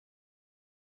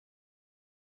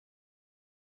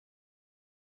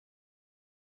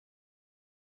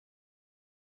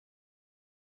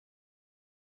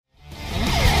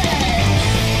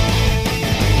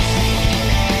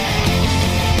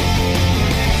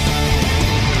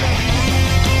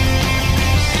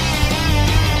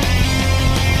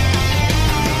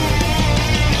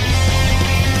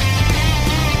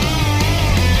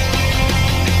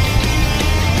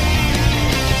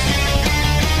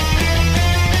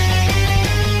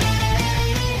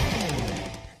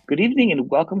evening and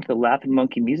welcome to the Laughing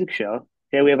Monkey Music Show.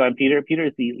 Today we have on Peter. Peter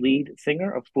is the lead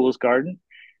singer of Fool's Garden.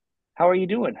 How are you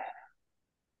doing?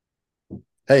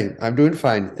 Hey, I'm doing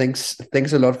fine. Thanks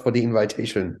a lot for the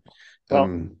invitation. Well,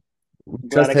 Um, we I'm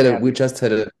glad just I could had a have we you. just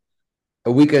had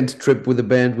a weekend trip with the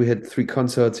band. We had three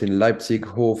concerts in Leipzig,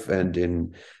 Hof, and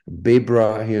in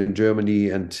Bebra here in Germany,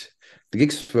 and the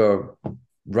gigs were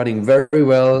running very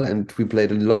well. And we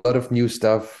played a lot of new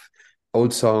stuff,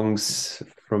 old songs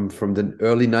from the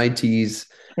early '90s,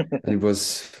 and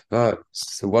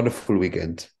it's a wonderful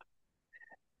weekend.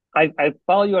 I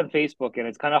follow you on Facebook, and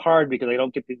it's kind of hard because I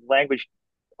don't get the language,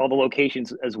 all the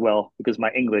locations as well because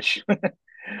my English.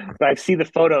 But I see the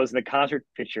photos and the concert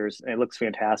pictures, and it looks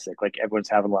fantastic. Like everyone's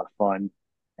having a lot of fun,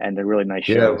 and they're really nice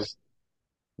Yeah, shows.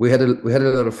 we had a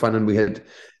lot of fun, and we had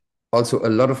also a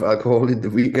lot of alcohol in the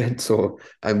weekend, so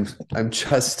I'm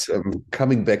just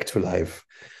coming back to life.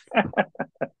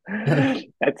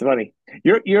 That's funny.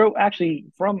 You're actually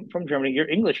from Germany. Your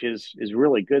English is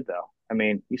really good though. I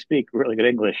mean, you speak really good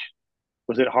English.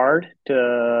 Was it hard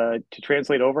to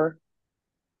translate over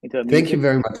into Thank you music?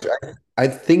 very much. I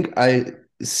think I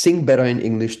sing better in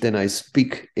English than I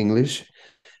speak English.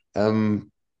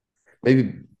 Um,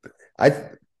 maybe I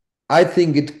I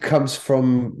think it comes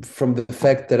from the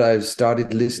fact that I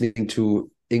started listening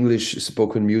to English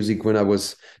spoken music when I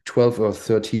was 12 or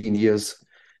 13 years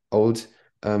old.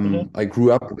 Hmm. I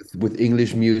grew up with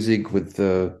English music, with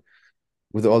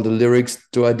all the lyrics,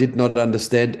 so I did not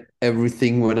understand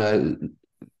everything when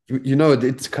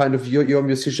it's kind of you're a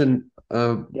musician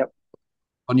Yep.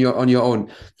 on your own.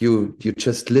 You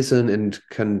just listen and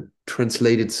can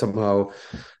translate it somehow.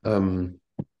 Um,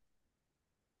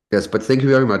 yes, but thank you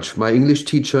very much. My English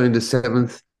teacher in the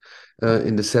seventh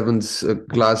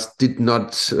class did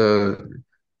not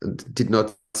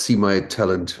see my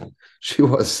talent. She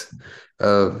was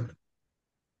uh,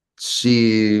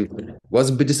 she was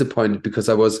a bit disappointed because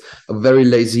I was a very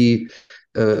lazy,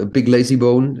 big lazy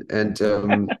bone, and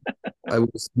I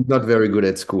was not very good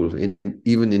at school,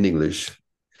 even in English.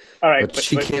 All right, But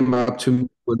she came up to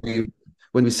me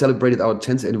when we celebrated our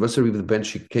 10th anniversary with the band.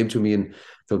 She came to me and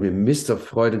told me, "Mr.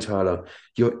 Freudenthaler,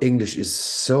 your English is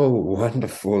so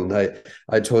wonderful." And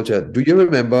I told her, "Do you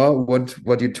remember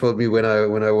what you told me when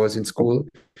I was in school?"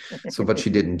 So, but she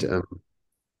didn't.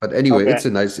 But anyway, okay. it's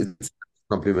a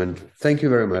compliment. Thank you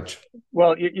very much.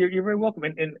 Well, you're very welcome.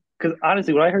 And because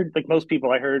honestly, what I heard, like most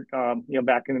people, I heard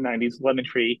back in the '90s, Lemon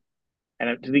Tree,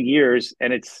 and to the years,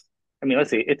 and it's I mean, let's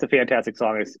see, it's a fantastic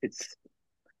song.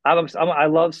 I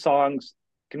love songs.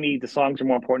 To me, the songs are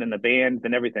more important than the band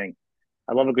than everything.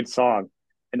 I love a good song,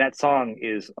 and that song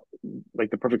is like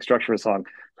the perfect structure of a song.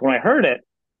 So when I heard it,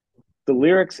 the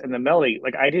lyrics and the melody,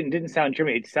 like I didn't sound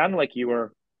German. It sounded like you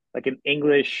were like an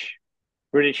English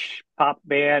British pop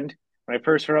band when I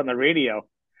first heard it on the radio.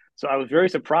 So I was very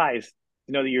surprised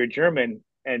to know that you're German,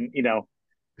 and In the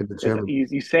because German.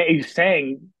 you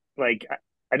sang like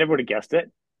I never would have guessed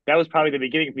it. That was probably the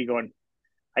beginning of me going,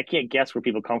 I can't guess where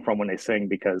people come from when they sing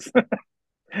because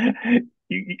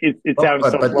it Oh, sounds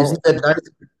but so but isn't floral. that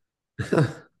nice?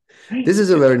 This is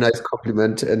a very nice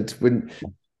compliment. And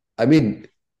I mean,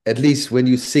 at least when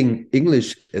you sing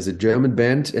English as a German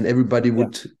band, and everybody Yeah.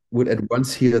 would at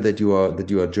once hear that you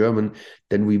are German,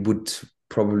 then we would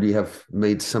probably have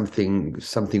made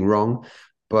something wrong.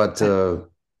 But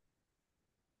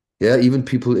yeah, even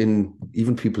people in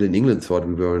England thought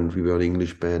we were an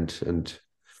English band, and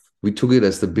we took it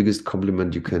as the biggest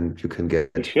compliment you can You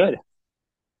get. should.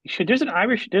 You should.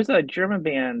 There's a German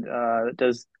band that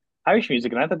does Irish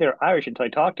music, and I thought they were Irish until I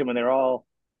talked to them, and they're all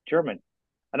German.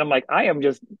 And I'm like, I am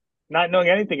just not knowing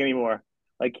anything anymore.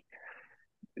 Like,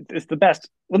 it's the best.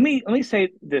 Let me say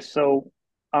this. So,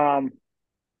 um,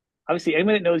 obviously,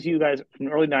 anyone that knows you guys from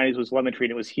the early '90s was Lemon Tree,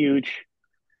 and it was huge.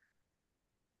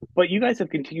 But you guys have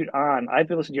continued on. I've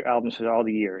been listening to your albums for all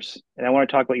the years, and I want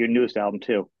to talk about your newest album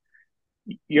too.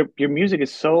 Your music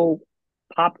is so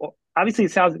pop. Obviously,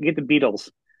 it sounds like you get the Beatles,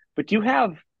 but do you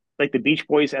have like the Beach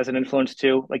Boys as an influence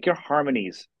too? Like your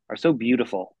harmonies are so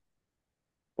beautiful.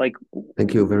 Like,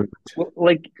 Thank you very much.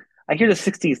 like I hear the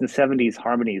 '60s and '70s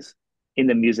harmonies in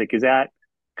the music. Is that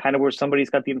kind of where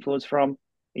somebody's got the influence from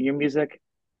in your music?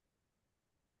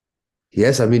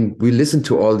 Yes, I mean, we listen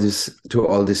to all this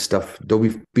stuff, though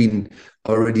we've been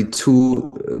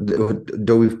too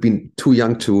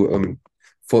young to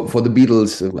for the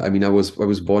Beatles. I mean, I was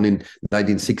born in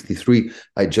 1963.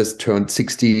 I just turned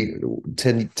 60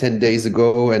 10 days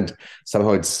ago, and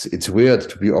somehow it's weird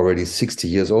to be already 60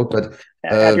 years old. But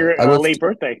Happy I was late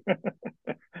birthday.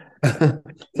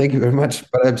 thank you very much,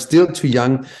 but I'm still too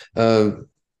young uh,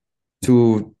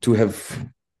 to have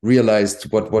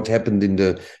realized what happened in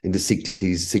the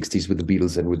 60s with the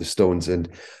Beatles and with the Stones. And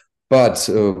but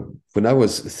when I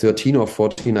was 13 or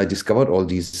 14, I discovered all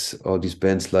these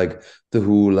bands like The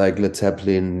Who, like Led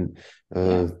Zeppelin,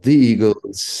 Yeah. the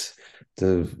Eagles,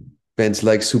 the bands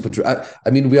like I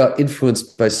mean, we are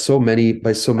influenced by so many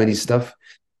Right. stuff.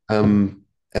 Um,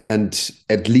 and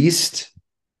at least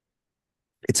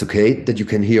it's okay that you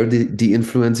can hear the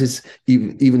influences.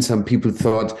 Even some people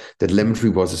thought that Lemon Tree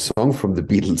was a song from the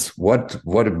Beatles.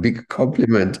 What a big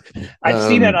compliment. I've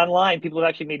seen that Um, online. People have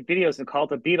actually made videos and called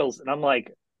the Beatles, and I'm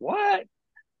like, what?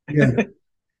 yeah,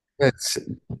 that's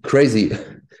crazy.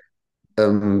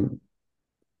 Um,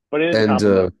 But it is a and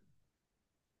compliment.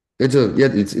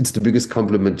 it's the biggest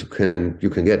compliment you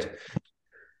can get.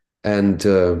 And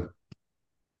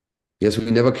yes,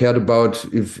 we never cared about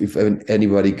if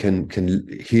anybody can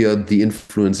hear the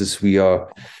influences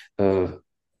uh,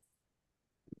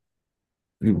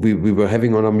 we were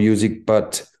having on our music,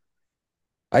 but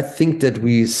I think that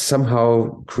we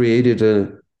somehow created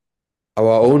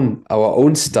our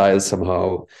own style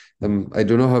somehow. I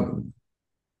don't know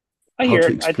I how hear to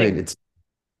it. explain it.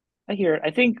 I hear it.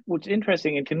 I think what's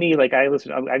interesting, and to me, like I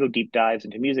go deep dives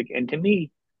into music, and to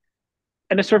me,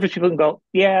 and the surface people can go,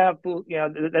 yeah,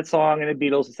 that song and the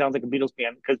Beatles, it sounds like a Beatles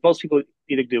band because most people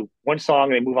either do one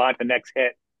song and they move on to the next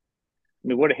hit. I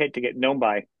mean, what a hit to get known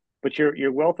by! But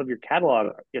your wealth of your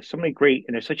catalog, you have so many great,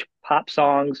 and there's such pop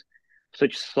songs,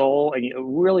 such soul, and a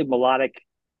really melodic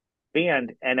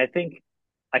band. And I think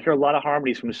I hear a lot of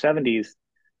harmonies from the '70s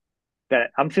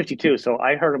that I'm 52, so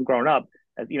I heard them growing up.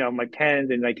 My tens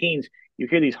and my teens, you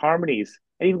hear these harmonies,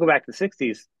 and even go back to the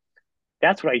 '60s.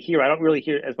 That's what I hear. I don't really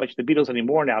hear as much the Beatles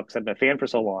anymore now because I've been a fan for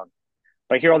so long.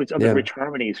 But I hear all these other Yeah. rich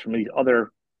harmonies from these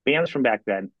other bands from back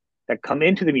then that come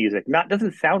into the music. Not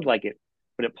doesn't sound like it,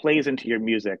 but it plays into your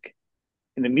music,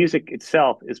 and the music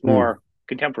itself is Mm. more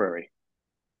contemporary.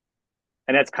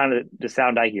 And that's kind of the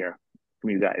sound I hear from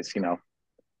you guys.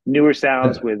 Newer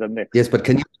sounds But, with a mix. yes, but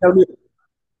can you tell me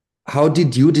how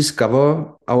did you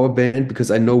discover our band?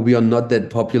 Because I know we are not that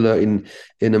popular in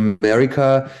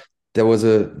America. There was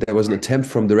an attempt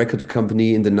from the record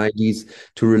company in the 90s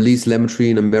to release Lemon Tree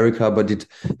in America, but it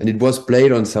was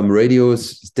played on some radio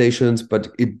stations, but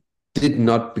it did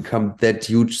not become that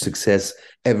huge success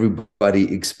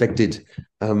everybody expected.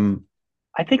 Um,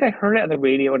 I think I heard it on the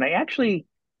radio, and I actually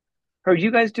heard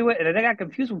you guys do it, and then I got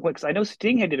confused with because I know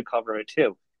Sting had did a cover of it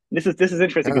too. This is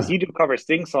interesting because ah, you do cover a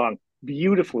Sting song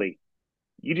beautifully.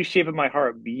 You do "Shape of My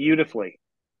Heart" beautifully.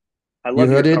 I you love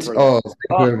your heard it? cover of that. Oh, thank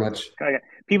you Oh, very much.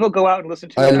 people go out and listen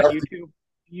to I it on love YouTube.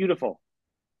 Beautiful.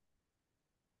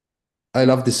 I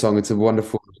love this song. It's a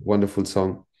wonderful, wonderful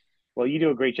song. Well, you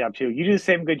do a great job too. You do the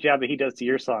same good job that he does to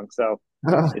your song. So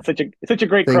Ah, it's such a great thank you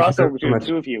very crossover between the much.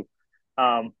 two of you.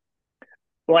 Um,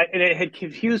 and it had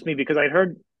confused me because I'd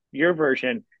heard your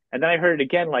version and then I heard it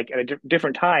again like at a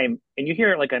different time, and you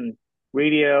hear it like on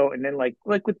radio, and then like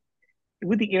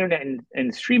with the internet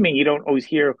and streaming, you don't always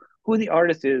hear who the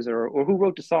artist is or who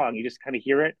wrote the song. You just kind of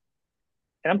hear it.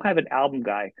 And I'm kind of an album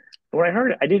guy. But when I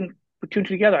heard it, I didn't put two and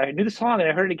two together. I knew the song and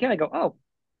I heard it again. I go, oh,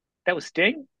 that was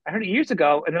Sting. I heard it years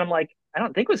ago, and then I'm like, I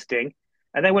don't think it was Sting.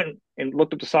 And then I went and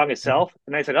looked up the song itself,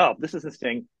 and I said, oh, this isn't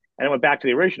Sting. And I went back to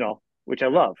the original, which I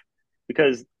love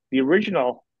because the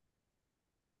original,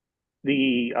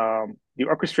 the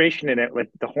orchestration in it, like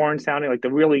the horn sounding, like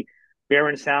the really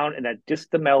barren sound, and that just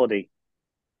the melody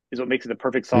is what makes it the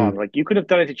perfect Mm. song. Like you could have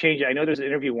done it to change it. I know there's an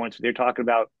interview once where they're talking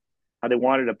about how they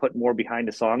wanted to put more behind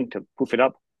the song to poof it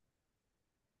up.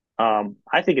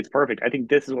 I think it's perfect. I think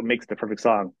this is what makes the perfect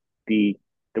song. The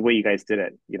the way you guys did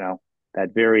it,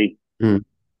 that very Mm.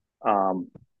 um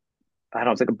I don't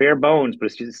know, it's like a bare bones,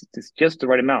 but it's just the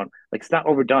right amount. Like it's not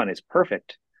overdone. It's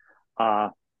perfect. Uh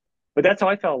but that's how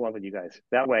I fell in love with you guys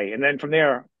that way. And then from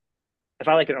there, if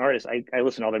I like an artist, I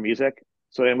listen to all their music.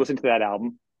 So I listened to that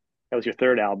album. That was your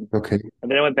third album. Okay.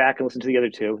 And then I went back and listened to the other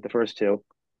two, the first two.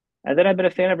 And then I've been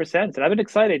a fan ever since. And I've been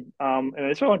excited. And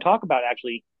that's what I want to talk about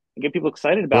actually and get people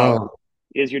excited about Wow.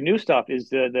 is your new stuff, is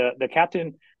the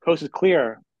Captain Coast is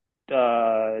Clear.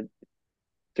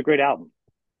 It's a great album.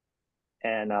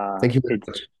 And Thank you very it's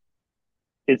much.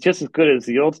 it's just as good as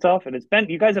the old stuff. And it's been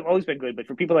you guys have always been good, but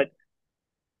for people that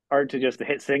aren't to just the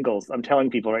hit singles, I'm telling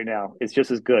people right now, it's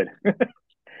just as good.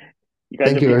 You guys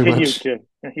Thank have you very continued much. to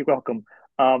you're welcome.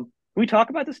 Can we talk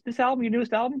about this album, your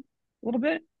newest album, a little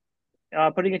bit?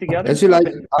 Putting it together? As you like,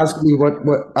 ask me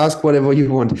ask whatever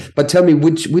you want. But tell me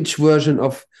which version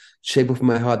of Shape of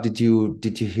My Heart did you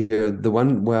hear? The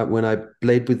one where when I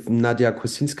played with Nadia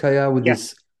Kosinskaya with Yes,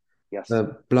 this yes.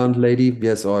 blonde lady?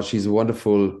 Yes, oh, she's a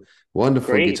wonderful,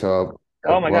 wonderful Great. guitar.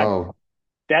 Oh my God. Wow.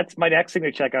 that's my next thing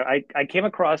to check out. I came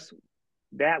across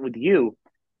that with you,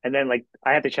 and then like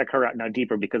I have to check her out now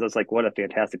deeper because it's like what a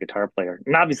fantastic guitar player.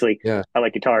 And obviously, Yeah. I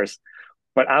like guitars,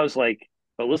 but I was like,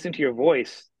 but listening to your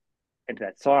voice and to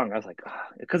that song, I was like,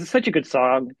 because it's such a good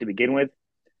song to begin with,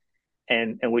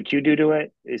 and what you do to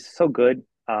it is so good.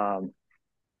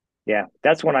 Yeah,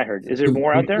 that's one I heard. Is there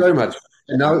more out Thank you there? very much.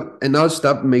 And now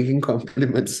stop making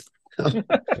compliments.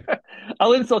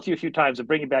 I'll insult you a few times and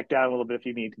bring you back down a little bit if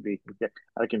you need to be get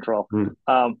out of control. Hmm.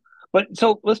 Um, but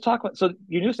so let's talk about so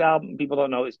your newest album. People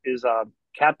don't know is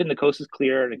Captain the Coast is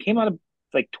Clear, and it came out of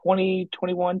like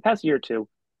 2021, past year or two.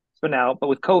 It's been out, but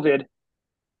with COVID,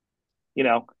 you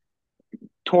know,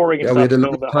 touring and Yeah, we stuff, had a it's been a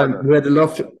lot little of bit time. harder. We had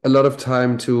a lot of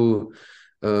time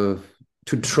uh,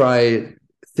 to try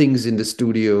things in the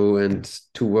studio and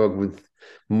to work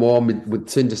more with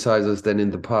synthesizers than in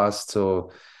the past.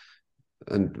 So,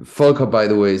 and Volker, by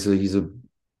the way, so he's a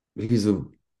he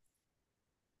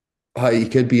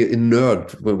can be a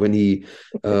nerd when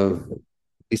uh,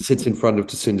 he sits in front of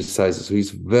the synthesizer. So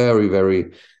he's very,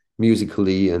 very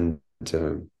musically and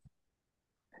uh,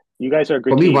 You guys are a for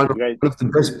good me team. one You guys, of the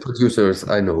best producers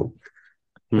I know.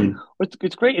 Hmm.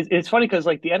 it's great. It's funny because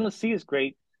like the Endless Sea is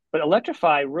great, but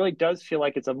Electrify really does feel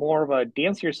like it's a more of a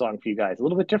dancier song for you guys, a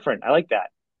little bit different. I like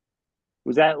that.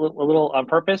 Was that a little on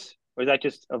purpose, or is that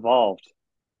just evolved?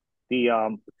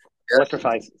 The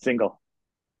Electrify single.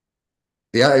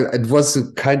 Yeah, it was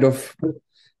a kind of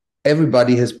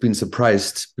everybody has been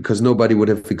surprised because nobody would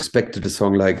have expected a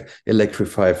song like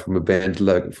Electrify from a band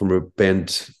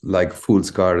like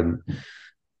Fool's Garden.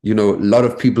 A lot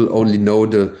of people only know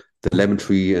the Lemon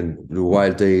Tree and the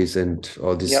Wild Days and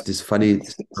all this Yep. this funny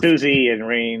stuff. Susie and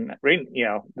Rain. Rain,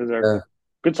 those are Uh,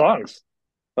 good songs.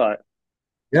 But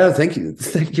yeah, thank you,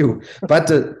 thank you.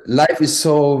 But life is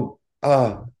so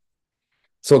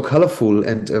colorful,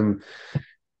 and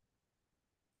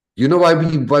you know why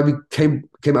we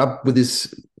came up with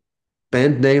this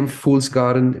band name Fool's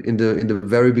Garden. In the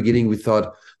very beginning we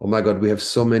thought, oh my god, we have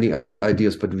so many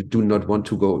ideas, but we do not want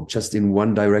to go just in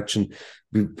one direction.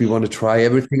 We want to try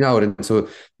everything out, and so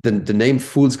the name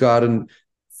Fool's Garden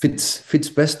fits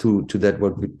best to that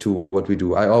what we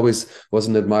do. I always was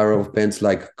an admirer of bands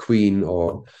like Queen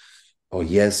or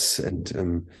Yes, and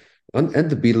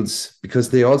the Beatles, because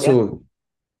they yeah, also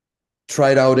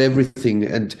tried out everything.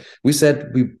 And we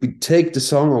said we take the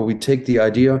song, or we take the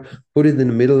idea, put it in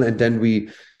the middle, and then we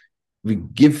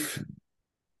give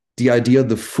the idea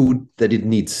the food that it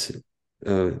needs.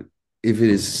 Uh, if it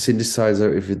is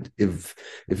synthesizer,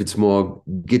 if it's more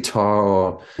guitar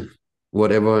or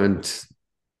whatever. And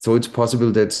so it's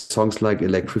possible that songs like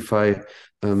Electrify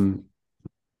um,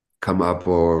 come up,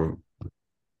 or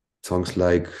songs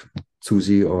like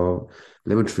Susie or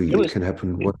Lemon Tree. it It was can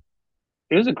happen. it,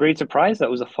 it was a great surprise.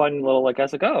 That was a fun little like I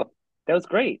was like, oh, that was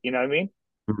great. You know what I mean?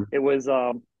 It was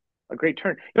a great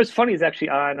turn. It was funny is actually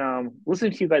on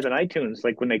listening to you guys on iTunes,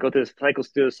 like when they go through the cycles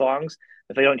through the songs,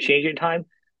 if they don't change it in time,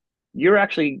 you're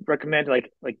actually recommended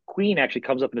like Queen actually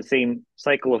comes up in the same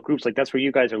cycle of groups. Like that's where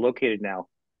you guys are located now.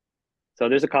 So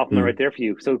there's a compliment right Mm. there for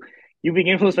you. So you being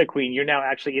influenced by Queen, you're now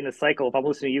actually in the cycle. If I'm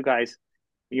listening to you guys,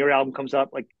 your album comes up,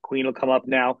 like Queen will come up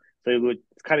now. So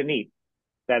it's kind of neat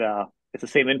that it's the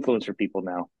same influence for people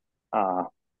now. Uh,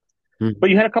 Mm.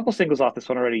 but you had a couple singles off this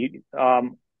one already.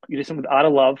 You did some with Out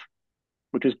of Love,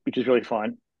 which is really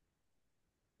fun.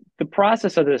 The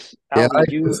process of this Yeah, album,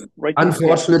 did you write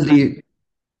these?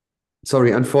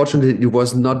 Yeah, unfortunately, it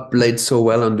was not played so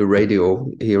well on the radio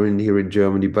here in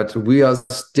Germany. But we are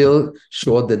still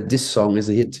sure that this song is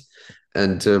a hit,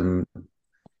 and it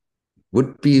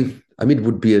would be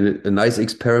a nice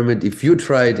experiment if you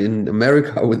tried in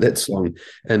America with that song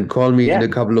and call me in yeah. a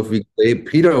couple of weeks. Hey,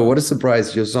 Peter, what a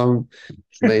surprise! Your song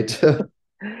made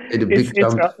made a It's big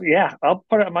jump. yeah. I'll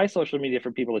put it on my social media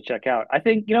for people to check out. I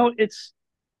think it's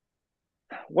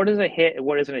what is a hit and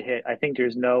what isn't a hit. I think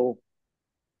there's no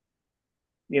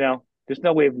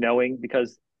way of knowing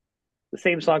because the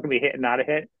same song can be a hit and not a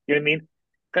hit. You know what I mean?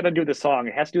 Got to do the song.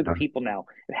 It has to do with the people now.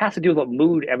 It has to do with what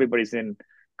mood everybody's in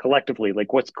collectively,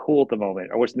 like what's cool at the moment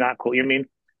or what's not cool. You know what I mean?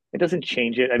 It doesn't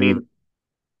change it. I Mm. mean,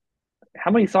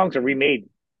 how many songs are remade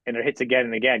and they're hits again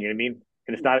and again? You know what I mean?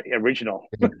 And it's not original.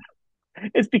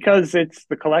 It's because it's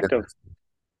the collective.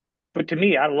 But to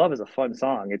me, "Out of Love" is a fun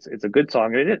song. It's a good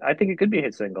song. I think it could be a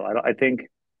hit single. I think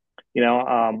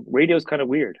radio's kind of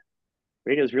weird.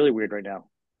 Radio's really weird right now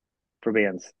for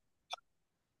bands.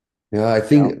 Yeah, I You know?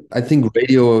 think I think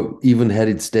radio even had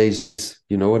its days.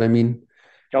 You know what I mean?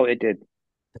 Oh, it did.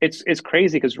 It's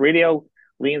crazy because radio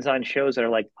leans on shows that are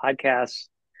like podcasts,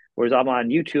 whereas I'm on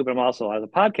YouTube and I'm also on the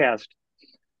podcast.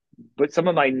 But some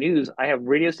of my news, I have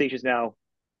radio stations now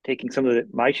taking some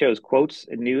of my show's quotes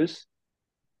and news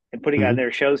and putting it on Mhm.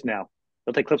 their shows now.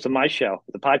 They'll take clips of my show,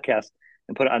 the podcast,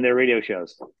 and put it on their radio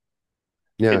shows.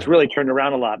 It's Yeah. really turned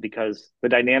around a lot because the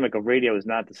dynamic of radio is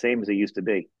not the same as it used to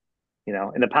be,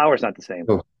 and the power is not the same,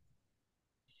 So,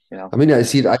 you know. I mean, I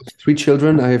see it. I have three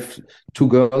children. I have two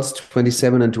girls,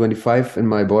 27 and 25, and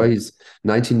my boy is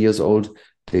 19 years old.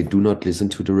 They do not listen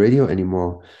to the radio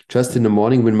anymore. Just in the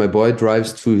morning when my boy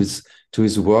drives to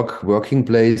his working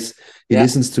place, he Yeah,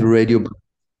 listens to the radio. But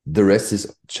the rest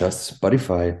is just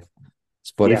Spotify.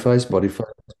 yeah,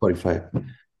 Spotify.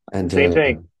 And same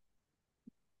thing.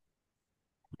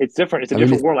 It's different. It's a I mean,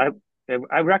 different world.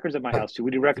 I have records at my house too.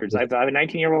 We do records. I have a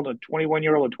 19-year-old, a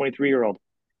 21-year-old, a 23-year-old,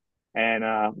 and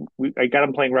I got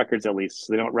them playing records at least,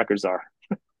 so they know what records are,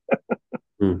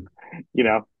 mm. you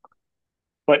know.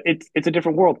 But it's a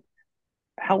different world.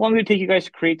 How long did it take you guys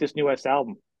to create this newest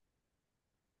album?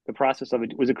 The process of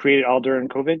it, was it created all during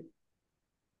COVID?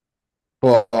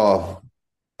 Oh,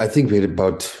 I think we had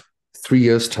about 3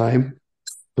 years time.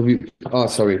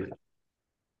 Sorry,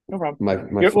 No problem. my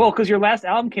Well, phone. because your last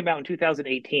album came out in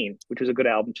 2018, which was a good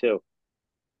album too.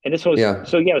 And this was Yeah,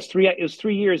 so yeah, it was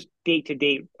 3 years date to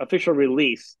date official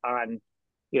release on,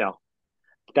 you know,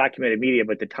 documented media,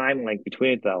 but the time length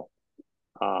between it though,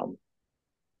 um,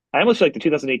 I almost feel like the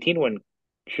 2018 one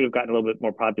should have gotten a little bit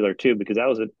more popular too because that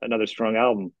was another strong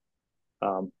album.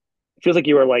 It feels like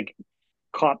you were like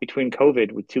caught between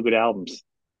COVID with two good albums,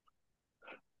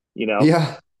 you know?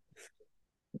 yeah.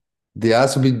 Yeah,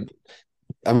 so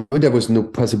I mean, there was no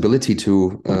possibility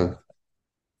to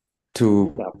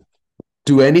So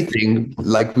do anything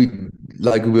like we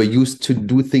were used to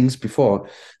do things before.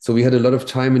 So we had a lot of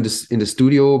time in the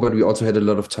studio, but we also had a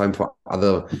lot of time for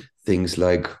other things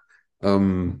like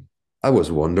I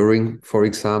was wandering, for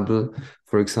example,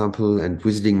 and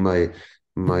visiting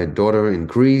my daughter in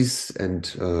Greece. And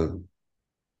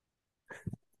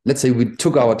let's say we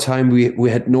took our time. We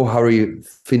had no hurry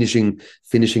finishing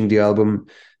the album.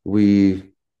 We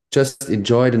just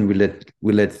enjoyed and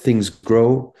we let things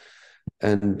grow.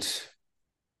 And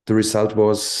the result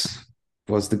was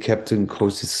the Captain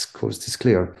Coast is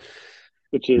Clear.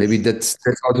 which Maybe is that's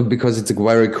also because it's a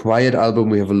very quiet album.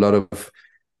 We have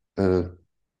uh,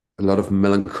 a lot of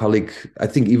melancholic, I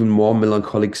think even more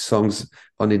melancholic songs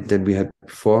on it than we had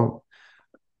before.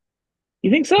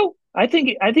 you think so? I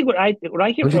think what I hear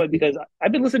Don't you from it think? because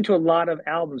I've been listening to a lot of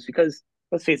albums because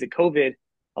let's face it, COVID,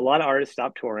 a lot of artists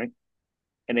stopped touring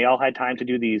and they all had time to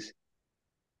do these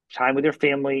time with their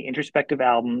family, introspective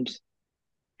albums,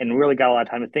 and really got a lot of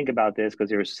time to think about this because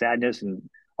there was sadness and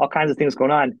all kinds of things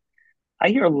going on. I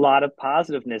hear a lot of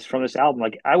positiveness from this album.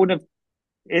 Like I wouldn't have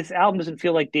this album doesn't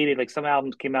feel like dated. Like some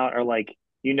albums came out are like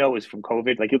it was from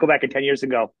COVID. Like you'll go back in 10 years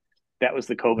ago, that was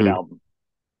the COVID Mm. album.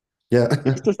 Yeah.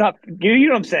 This does not, you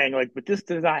know what I'm saying? Like, but this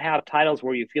does not have titles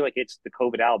where you feel like it's the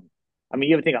COVID album. I mean,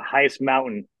 you ever think of Highest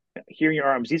Mountain, Here in Your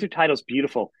Arms? These are titles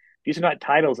beautiful. These are not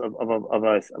titles of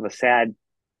a sad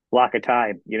block of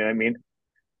time. You know what I mean?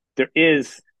 There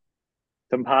is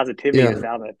some positivity in this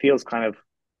Yeah. album. It feels kind of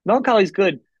melancholy is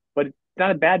good, but it's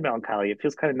not a bad melancholy. It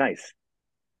feels kind of nice,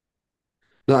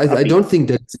 No, I upbeat. don't think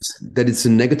that it's a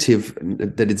negative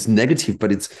that it's negative,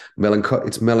 but it's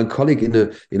melancholic in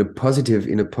a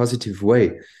positive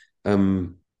way.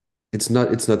 Um, it's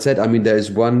not sad. I mean, there is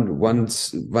one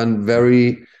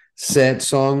very sad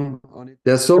song on it.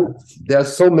 There are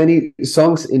so many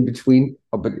songs in between.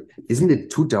 Oh, but isn't it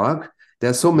too dark? There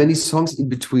are so many songs in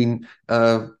between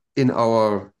in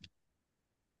our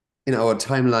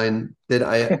timeline that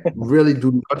I really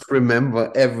do not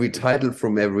remember every title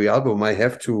from every album. I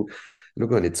have to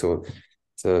look on it. So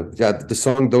yeah, the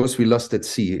song "Those We Lost at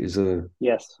Sea"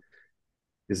 Yes.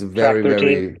 is a Track very 13.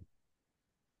 very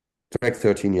track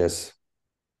 13. Yes.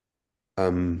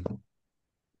 Um,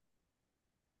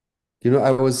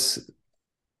 I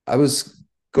was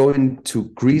going to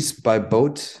Greece by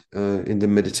boat in the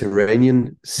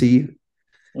Mediterranean Sea,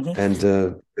 Hmm. and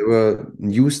there were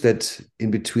news that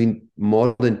in between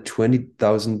more than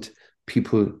 20,000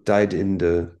 people died in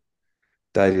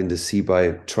the sea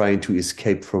by trying to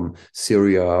escape from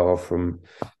Syria or from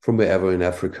wherever in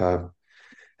Africa.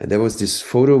 And there was this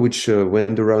photo which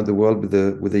went around the world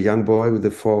with a young boy, with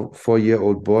a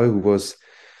four-year-old boy who was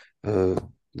uh,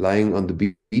 lying on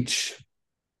the beach,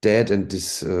 dead, and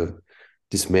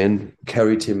this man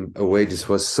carried him away. This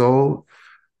was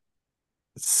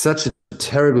such a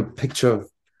terrible picture,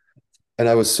 and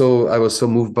I was so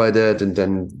moved by that. And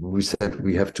then we said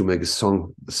we have to make a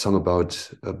song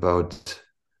about That's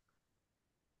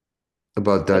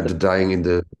that, a the dying in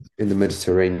the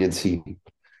Mediterranean Sea,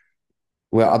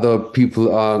 where other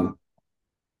people are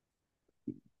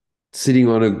sitting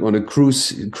on a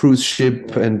cruise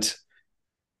ship and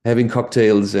having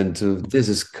cocktails, and this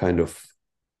is kind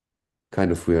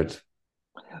of weird.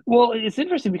 Well, it's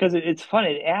interesting because it's fun.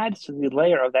 It adds to the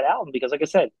layer of that album because, like I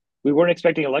said, we weren't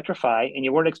expecting Electrify, and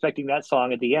you weren't expecting that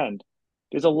song at the end.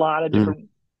 There's a lot of Mm, different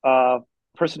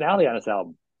personality on this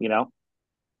album.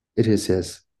 it is,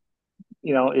 yes.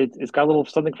 It's got a little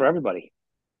something for everybody.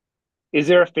 Is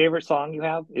there a favorite song you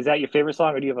have? Is that your favorite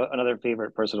song, or do you have another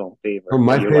favorite, personal Oh, favorite that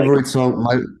my you like favorite song,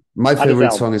 my on this favorite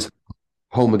album? song is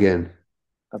Home Again.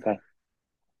 Okay,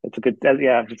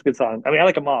 yeah, it's a good song. I mean, I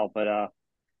like them all, but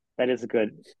that is a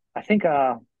good. I think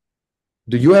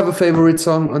Do you have a favorite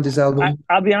song on this album?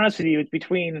 I'll be honest with you, it's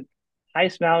between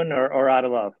Ice Mountain or Out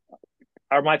of Love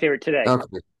are my favorite today.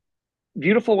 Okay.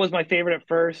 Beautiful was my favorite at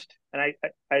first, and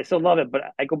I still love it, but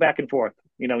I go back and forth.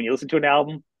 When you listen to an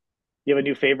album, you have a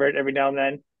new favorite every now and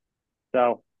then.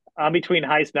 So I'm between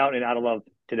Ice Mountain and Out of Love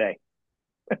today.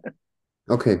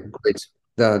 Okay, great.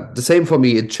 The same for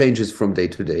me. It changes from day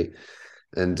to day.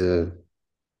 And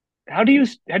How do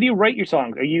you write your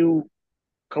songs? Are you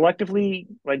collectively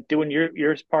like doing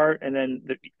your part, and then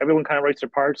everyone kind of writes their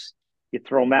parts? You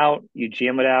throw them out, you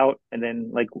jam it out, and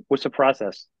then like, what's the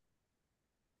process?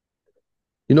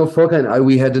 Volker and I,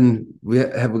 we have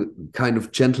a kind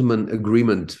of gentleman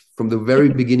agreement from the very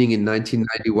beginning in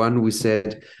 1991. We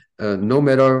said, no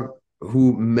matter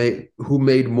who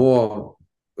made more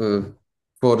uh,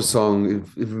 for the song,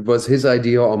 if it was his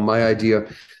idea or my idea,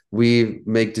 we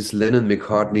make this Lennon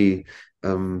McCartney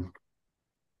um,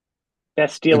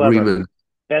 Best deal ever. agreement.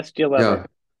 Best deal ever. Yeah,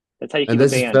 That's how you and keep a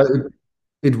this is band.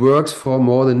 it works for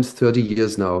more than 30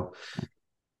 years now.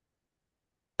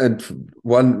 And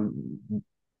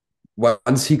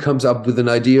once he comes up with an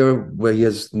idea where he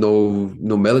has no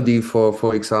melody,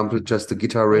 for example, just a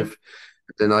guitar Mhm. riff,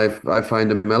 then I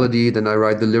find a melody, then I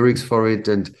write the lyrics for it,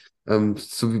 and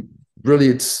so really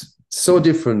it's so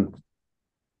different.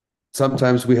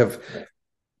 Sometimes we have,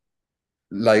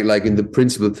 like in the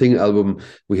Principal Thing album,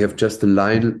 we have just a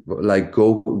line like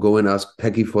go and ask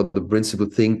Peggy for the Principal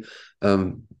Thing,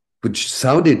 which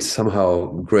sounded somehow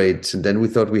great, and then we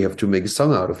thought we have to make a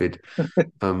song out of it.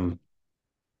 Um,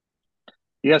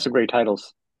 You have some great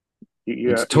titles. it's You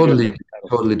do have some great titles.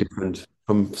 totally different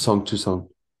from song to song.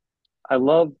 I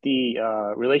love the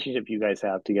relationship you guys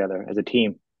have together as a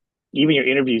team. Even your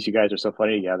interviews, you guys are so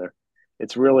funny together.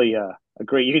 It's really a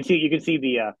great. You can see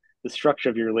the structure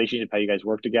of your relationship, how you guys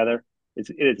work together.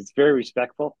 It's very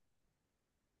respectful,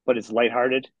 but it's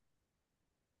lighthearted,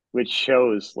 which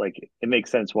shows like it makes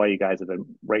sense why you guys have been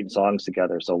writing songs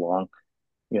together so long.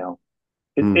 You know,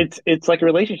 Mm. it's like a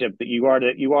relationship that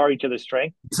you are each other's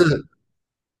strength. It's a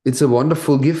it's a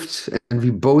wonderful gift, and we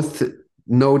both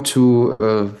know to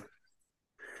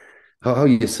how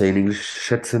you say in English,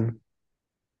 schätzen.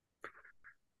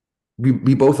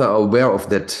 We both are aware of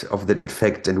that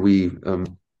fact, and we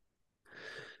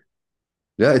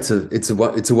yeah, it's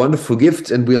a wonderful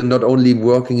gift, and we are not only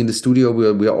working in the studio,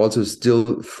 we are also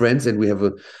still friends, and we have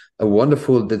a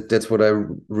wonderful that's what I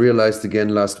realized again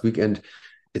last weekend.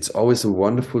 It's always a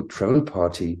wonderful travel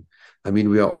party. I mean,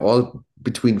 we are all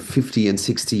between 50 and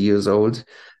 60 years old,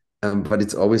 but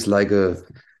it's always like a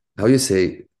how you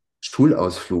say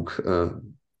Schulausflug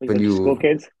Like when the school you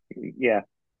kids. Yeah,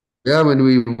 yeah when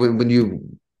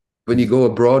you go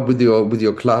abroad with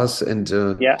your class and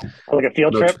yeah. Like a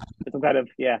field not trip. Some kind of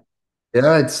yeah.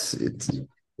 yeah it's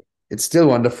still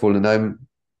wonderful, and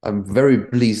I'm very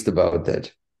pleased about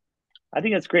that. I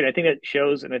think that's great. I think that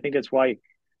shows, and I think that's why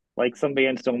like some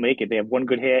bands don't make it. They have one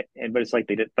good hit, but it's like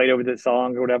they did fight over the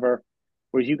song or whatever.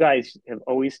 Whereas you guys have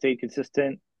always stayed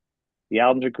consistent. The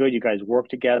albums are good. You guys work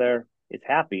together. It's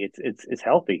happy. It's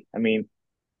healthy. I mean,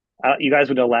 you guys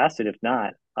would have lasted if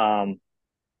not.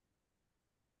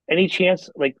 Any chance?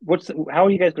 Like, how are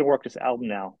you guys going to work this album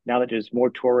now? Now that there's more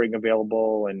touring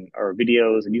available and or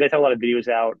videos, and you guys have a lot of videos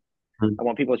out. Mm. I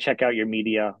want people to check out your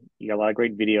media. You got a lot of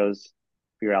great videos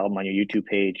for your album on your YouTube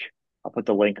page. I'll put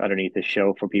the link underneath this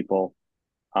show for people.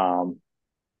 Um,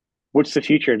 what's the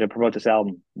future to promote this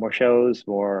album? More shows,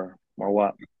 more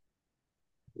what?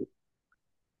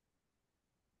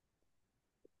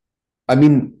 I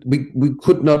mean, we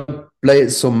could not play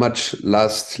it so much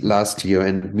last year,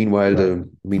 and meanwhile the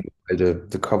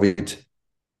COVID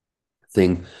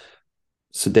thing,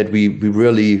 so that we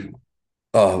really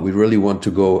want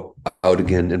to go out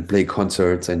again and play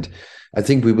concerts, and I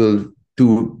think we will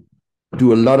do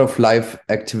a lot of live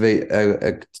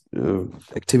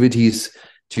activities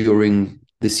during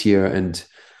this year, and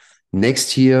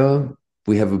next year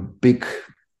we have a big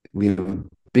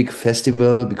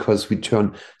festival because we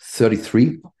turn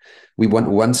 33. We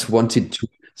once wanted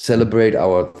celebrate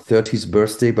our 30th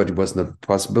birthday, but it was not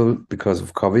possible because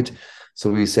of COVID.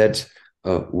 So we said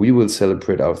we will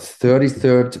celebrate our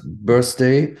 33rd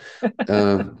birthday.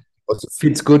 Also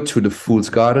fits good to the Fool's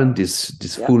Garden, this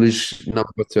Yep. foolish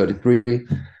number 33,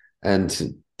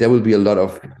 and there will be a lot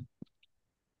of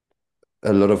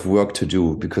work to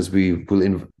do because we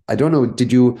will. I don't know.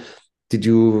 Did you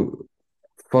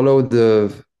follow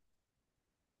the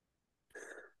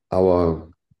our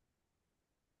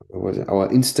what was it, our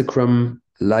Instagram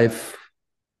live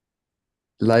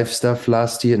stuff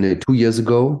last year, no, 2 years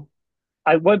ago?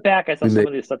 I went back. I saw We some made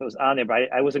of the stuff that was on there,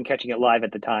 but I wasn't catching it live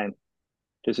at the time.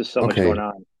 There's just so much going okay,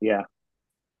 on. Yeah,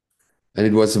 and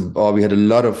it was we had a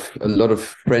lot of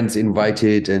friends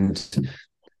invited, and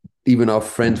even our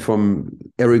friend from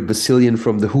Eric Basilian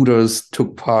from the Hooters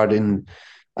took part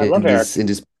I love Eric. in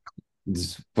this.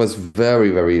 This was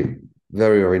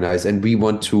very nice, and we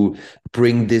want to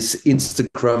bring this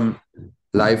Instagram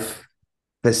live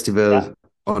Yeah, festival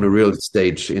on a real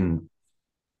stage in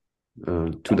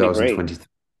that'd be great.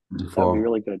 That'd be 2024.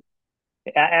 really good.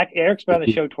 Eric's been on the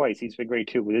show twice. He's been great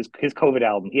too with his COVID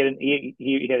album. He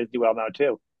had his new album out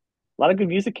too. A lot of good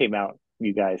music came out from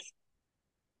you guys.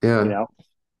 You Yeah, know,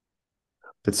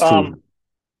 that's um, true.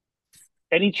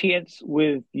 any chance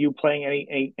with you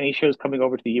playing any shows coming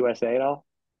over to the USA at all?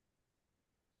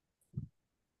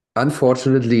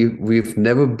 Unfortunately, we've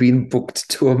never been booked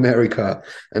to America,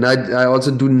 and I also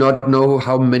do not know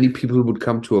how many people would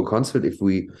come to a concert if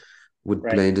we would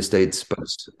Right. play in the States. But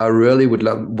I really would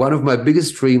love. One of my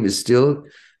biggest dream is still.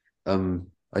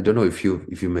 I don't know if you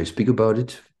may speak about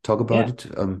it, talk about Yeah. it.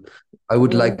 I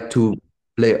would Yeah. like to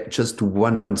play just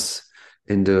once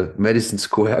in the Madison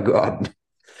Square Garden.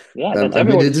 Yeah. That's I mean,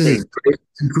 everyone's this is dream.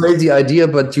 a crazy idea,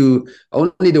 but you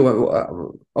only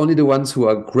the ones who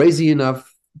are crazy enough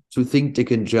to think they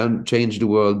can change the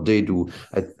world, they do.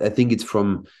 I think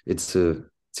it's a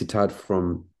citat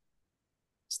from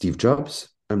Steve Jobs.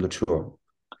 I'm not sure.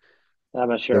 I'm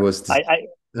not There sure. was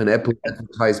an Apple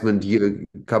advertisement a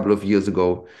couple of years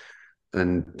ago,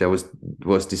 and there was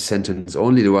this sentence: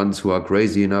 only the ones who are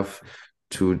crazy enough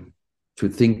to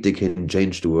think they can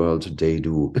change the world, they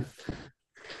do.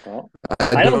 Well,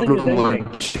 I I don't don't think there's anything.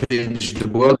 want to change the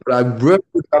world, but I really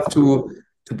would love to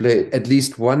play at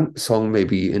least one song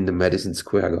maybe in the Madison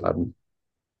Square Garden.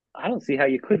 I don't see how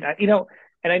you could.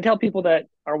 And I tell people that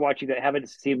are watching that haven't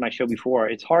seen my show before,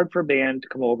 it's hard for a band to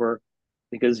come over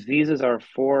because visas are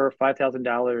 $4,000 or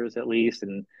 $5,000 at least,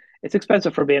 and it's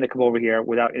expensive for a band to come over here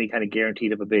without any kind of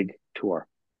guaranteed of a big tour.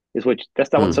 Is which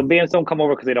that's not what some Hmm. bands don't come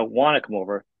over because they don't want to come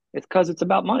over. It's because it's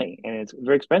about money and it's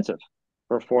very expensive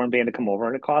for a foreign band to come over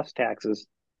and it costs taxes.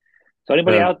 So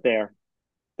anybody Yeah, out there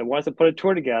that wants to put a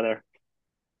tour together,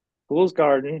 Fool's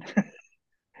Garden,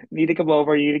 need to come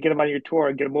over. You need to get them on your tour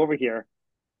and get them over here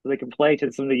so they can play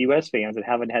to some of the U.S. fans that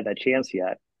haven't had that chance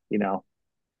yet. You know,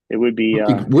 it would be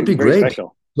would be very great.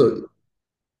 special. So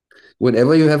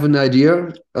whenever you have an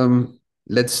idea,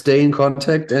 let's stay in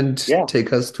contact and Yeah,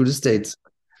 take us to the States.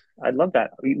 I'd love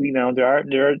that.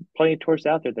 There are plenty of tours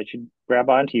out there that should grab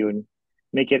onto you and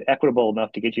make it equitable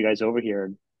enough to get you guys over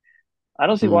here. I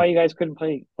don't see why Hmm. you guys couldn't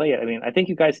play it. I mean, I think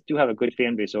you guys do have a good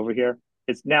fan base over here.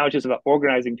 It's now just about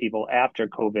organizing people after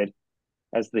COVID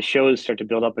as the shows start to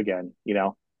build up again.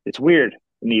 It's weird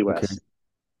in the Okay. U.S.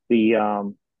 The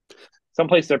Some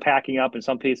places are packing up and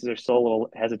some places are still a little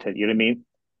hesitant. You know what I mean?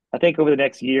 I think over the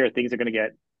next year things are going to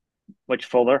get much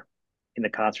fuller in the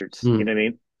concerts. You know Hmm. what I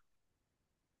mean?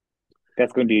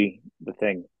 That's going to be the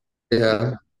thing.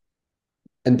 Yeah.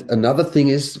 And another thing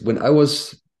is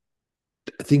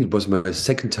I think it was my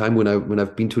second time when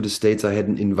I've been to the States, I had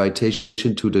an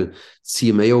invitation to the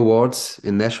CMA Awards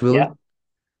in Yeah, Nashville.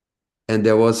 And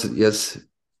there was, yes,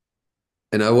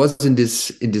 and I was in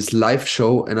this live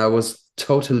show, and I was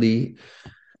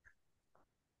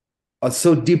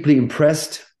so deeply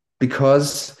impressed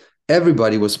because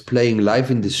everybody was playing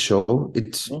live in this show.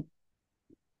 mhm.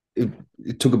 It,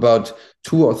 it took about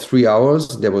 2 or 3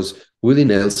 hours. There was Willie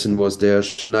Nelson was there,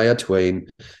 Shania Twain,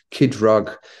 Kid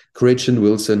Rock, Gretchen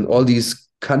Wilson, all these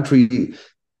country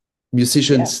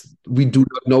Yeah, musicians we do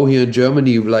not know here in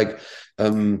Germany, like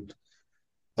um,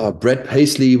 Brad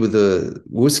Paisley with a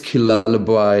Whiskey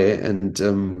Lullaby, and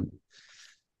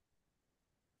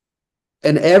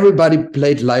everybody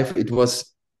played live. It was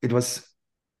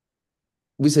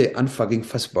we say unfucking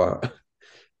fassbar.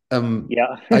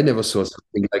 yeah, I never saw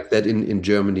something like that in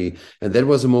Germany, and that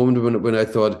was a moment when I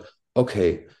thought,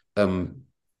 okay,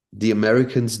 the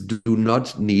Americans do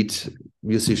not need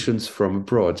musicians from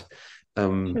abroad.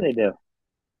 sure Um, they do.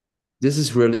 this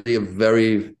is really a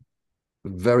very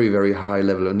high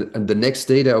level. And the next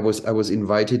day, I was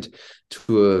invited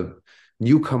to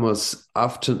newcomers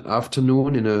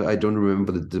afternoon in a, I don't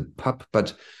remember the pub,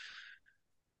 but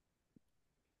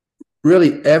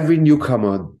really every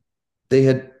newcomer, they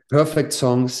had perfect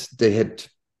songs. They had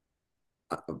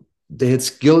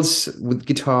skills with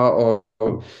guitar or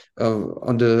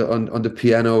on the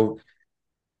piano.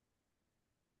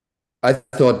 I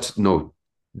thought, no,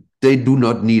 they do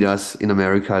not need us in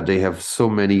America. They have so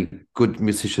many good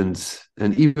musicians,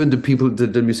 and even the people,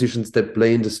 the musicians that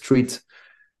play in the streets.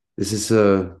 This is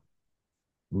a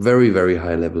very, very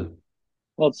high level.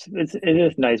 Well, it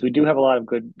is nice. We do have a lot of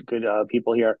good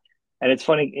people here, and it's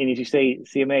funny. And as you say,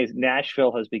 CMAs,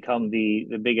 Nashville has become the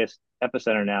biggest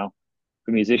epicenter now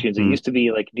for musicians. It Mm, used to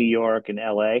be like New York and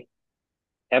LA.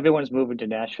 Everyone's moving to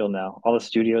Nashville now. All the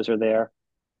studios are there.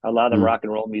 A lot of the mm. rock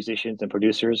and roll musicians and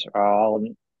producers are all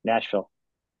in Nashville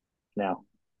now.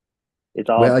 It's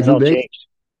all Where are it's you all based? changed.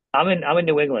 I'm in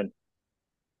New England.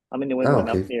 I'm in New Ah, England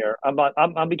up okay, near.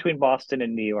 I'm between Boston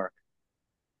and New York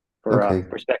for okay.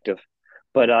 perspective.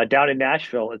 But down in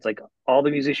Nashville, it's like all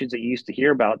the musicians that you used to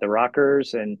hear about, the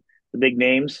rockers and the big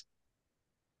names,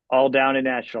 all down in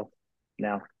Nashville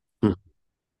now. Hmm.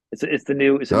 It's a No,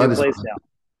 new this place now.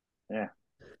 Yeah.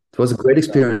 it was a great So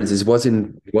experience. It was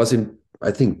in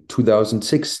I think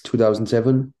 2006,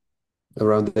 2007,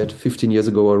 around that, 15 years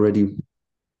ago already.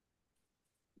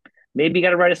 maybe you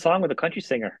got to write a song with a country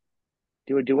singer,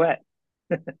 do a duet.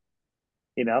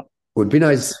 You know. Would be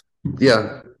nice.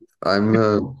 Yeah, I'm.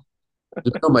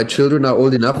 My children are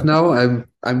old enough now.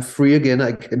 I'm free again.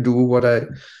 I can do what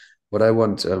I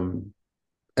want.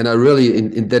 And I really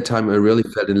in that time I really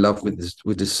fell in love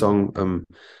with this song,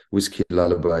 Whiskey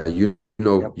Lullaby.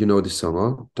 Yep. You know this song,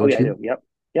 huh? Oh Don't yeah, I do. you? Yep.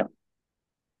 Yep.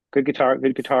 Good guitar,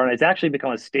 and it's actually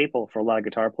become a staple for a lot of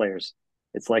guitar players.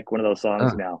 It's like one of those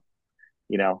songs Ah, now.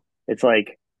 It's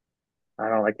like I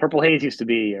don't know, like Purple Haze used to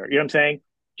be, or you know what I'm saying?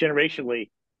 Generationally,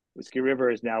 Whiskey River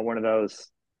is now one of those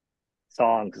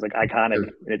songs, like iconic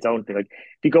in its own thing. Like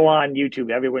if you go on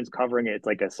YouTube, everyone's covering it. It's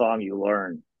like a song you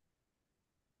learn.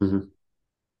 mhm.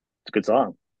 It's a good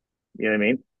song. You know what I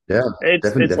mean? Yeah, It's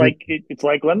definitely. like it's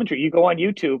like Lemon Tree. You go on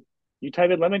YouTube, you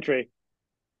type in Lemon Tree,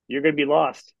 you're gonna be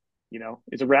lost.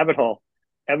 It's a rabbit hole.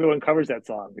 Everyone covers that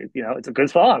song. It's a good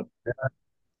song.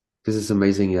 This is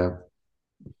amazing. Yeah.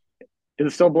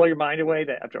 Does it still blow your mind away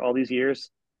that after all these years,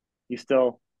 you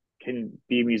still can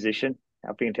be a musician?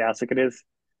 How fantastic it is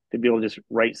to be able to just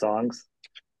write songs.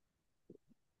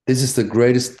 This is the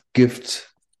greatest gift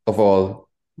of all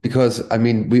because I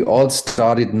mean we all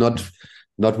started not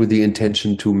with the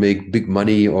intention to make big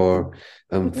money or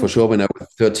for Mhm. sure when I was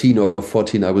 13 or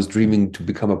 14 I was dreaming to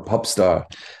become a pop star,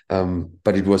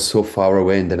 but it was so far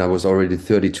away, and then I was already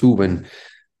 32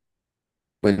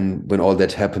 when all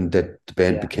that happened, that the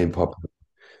band Yeah. became popular.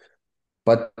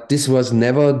 But this was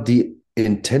never the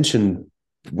intention.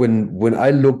 When I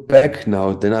look back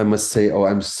now, then I must say, oh,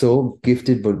 I'm so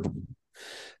gifted, but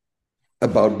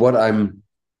about what I'm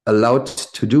allowed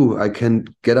to do. I can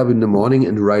get up in the morning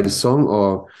and write a song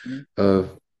or Mhm. uh,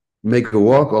 make a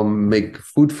walk or make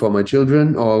food for my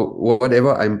children or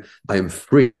whatever. I'm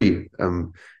free.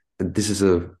 And this is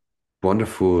a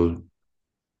wonderful,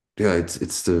 yeah,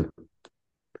 it's the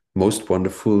most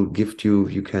wonderful gift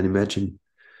you can imagine.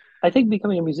 I think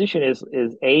becoming a musician is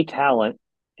a talent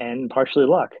and partially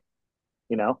luck,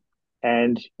 you know.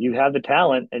 And you have the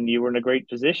talent and you were in a great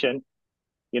position,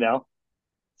 you know.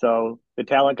 So the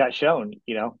talent got shown,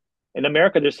 you know. In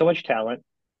America, there's so much talent,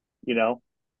 you know.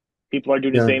 People are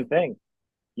doing the Yeah, same thing.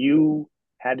 You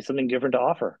had something different to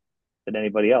offer than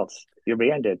anybody else. Your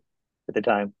band did at the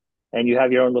time. And you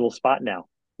have your own little spot now.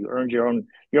 You earned your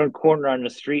own corner on the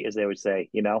street, as they would say,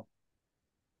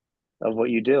 of what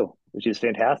you do, which is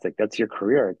fantastic. That's your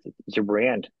career. It's your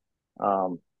brand.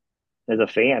 Um, as a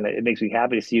fan, it makes me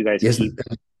happy to see you guys yes, keep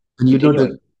and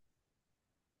continuing.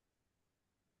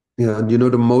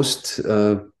 the most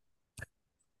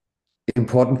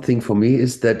important thing for me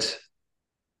is that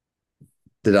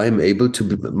I am able to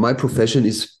be, my profession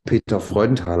is Peter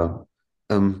Freudenthaler.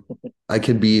 Um, I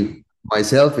can be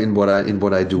myself in what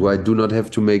I do. I do not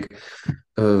have to make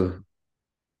uh,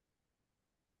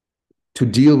 to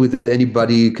deal with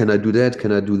anybody. Can I do that?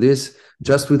 Can I do this?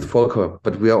 Just with Volker,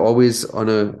 but we are always on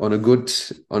a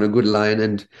good line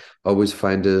and always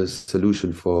find a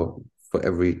solution for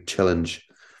every challenge.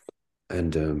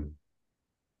 And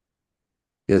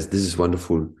yes, this is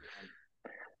wonderful.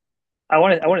 I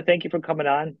want to thank you for coming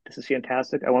on. This is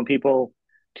fantastic. I want people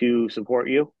to support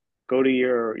you. Go to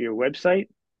your website.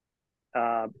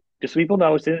 Uh, just so people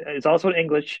know, it's also in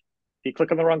English. If you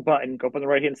click on the wrong button, go up on the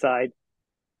right hand side.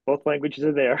 Both languages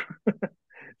are there,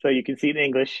 so you can see it in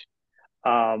English.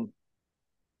 Um,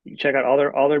 you can check out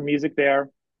all their music there.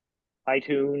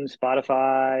 iTunes,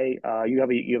 Spotify. You have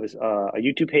a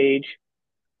YouTube page,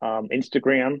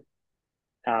 Instagram.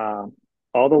 Uh,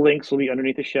 all the links will be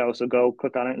underneath the show, so go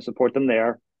click on it and support them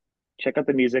there. Check out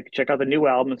the music, check out the new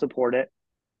album and support it.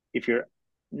 If you're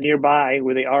nearby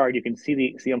where they are, you can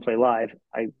see them play live.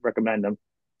 I recommend them.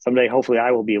 Someday, hopefully,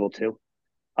 I will be able to.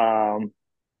 Um,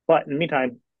 but in the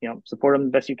meantime, support them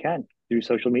the best you can through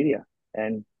social media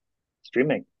and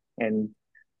streaming and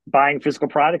buying physical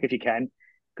product if you can,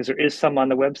 because there is some on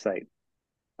the website.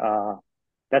 Uh,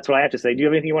 that's what I have to say. Do you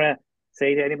have anything you want to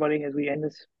say to anybody as we end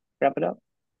this? Wrap it up.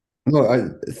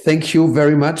 No, thank you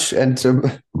very much, and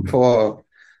for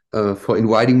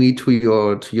inviting me to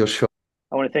your show.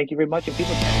 I want to thank you very much, and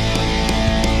people.